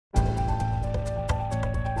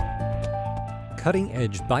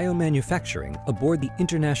cutting-edge biomanufacturing aboard the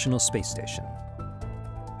International Space Station.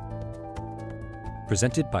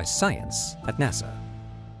 Presented by Science at NASA.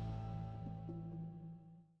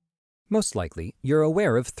 Most likely, you're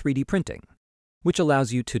aware of 3D printing, which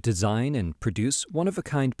allows you to design and produce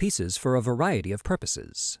one-of-a-kind pieces for a variety of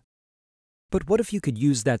purposes. But what if you could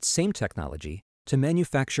use that same technology to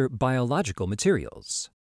manufacture biological materials,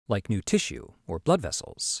 like new tissue or blood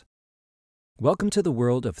vessels? Welcome to the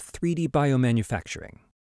world of 3D biomanufacturing,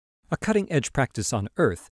 a cutting-edge practice on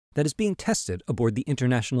Earth that is being tested aboard the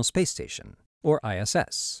International Space Station, or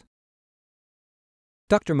ISS.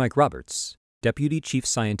 Dr. Mike Roberts, Deputy Chief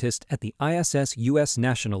Scientist at the ISS U.S.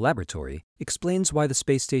 National Laboratory, explains why the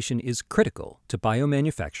space station is critical to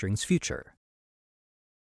biomanufacturing's future.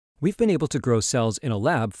 We've been able to grow cells in a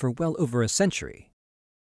lab for well over a century,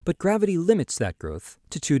 but gravity limits that growth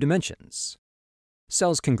to 2 dimensions.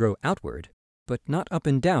 Cells can grow outward, but not up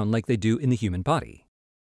and down like they do in the human body.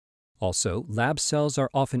 Also, lab cells are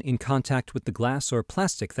often in contact with the glass or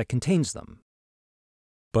plastic that contains them.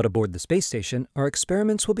 But aboard the space station, our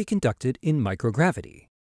experiments will be conducted in microgravity.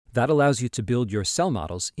 That allows you to build your cell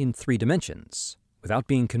models in 3 dimensions, without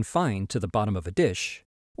being confined to the bottom of a dish,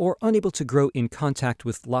 or unable to grow in contact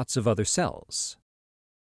with lots of other cells.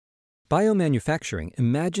 Biomanufacturing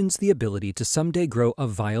imagines the ability to someday grow a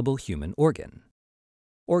viable human organ.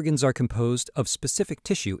 Organs are composed of specific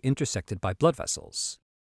tissue intersected by blood vessels.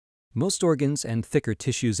 Most organs and thicker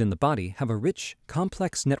tissues in the body have a rich,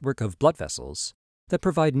 complex network of blood vessels that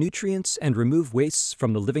provide nutrients and remove wastes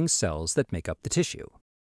from the living cells that make up the tissue.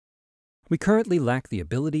 We currently lack the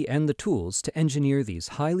ability and the tools to engineer these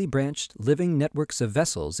highly branched, living networks of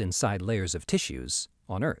vessels inside layers of tissues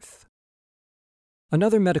on Earth.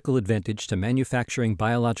 Another medical advantage to manufacturing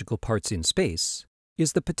biological parts in space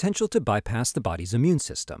is the potential to bypass the body's immune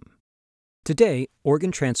system. Today,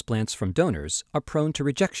 organ transplants from donors are prone to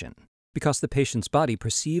rejection because the patient's body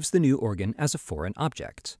perceives the new organ as a foreign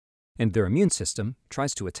object, and their immune system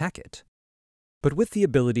tries to attack it. But with the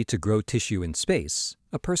ability to grow tissue in space,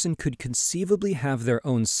 a person could conceivably have their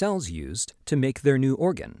own cells used to make their new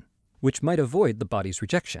organ, which might avoid the body's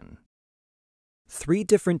rejection. 3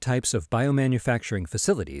 different types of biomanufacturing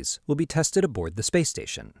facilities will be tested aboard the space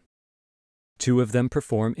station. 2 of them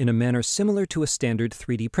perform in a manner similar to a standard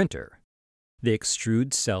 3D printer. They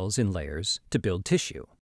extrude cells in layers to build tissue.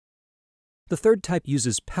 The 3rd type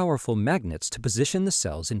uses powerful magnets to position the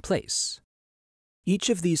cells in place. Each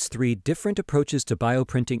of these 3 different approaches to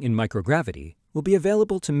bioprinting in microgravity will be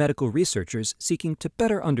available to medical researchers seeking to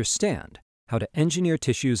better understand how to engineer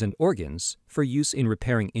tissues and organs for use in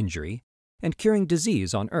repairing injury and curing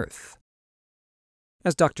disease on Earth.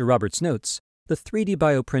 As Dr. Roberts notes, the 3D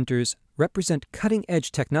bioprinters represent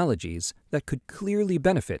cutting-edge technologies that could clearly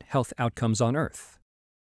benefit health outcomes on Earth.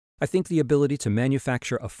 I think the ability to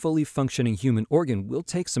manufacture a fully functioning human organ will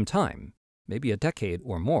take some time, maybe a decade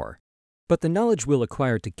or more, but the knowledge we'll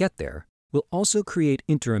acquire to get there will also create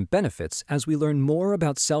interim benefits as we learn more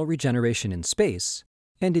about cell regeneration in space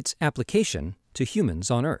and its application to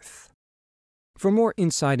humans on Earth. For more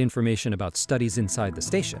inside information about studies inside the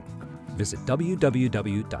station, visit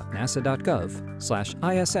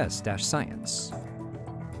www.nasa.gov/ISS-science.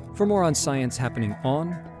 For more on science happening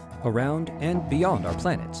on, around, and beyond our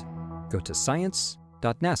planet, go to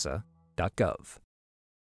science.nasa.gov.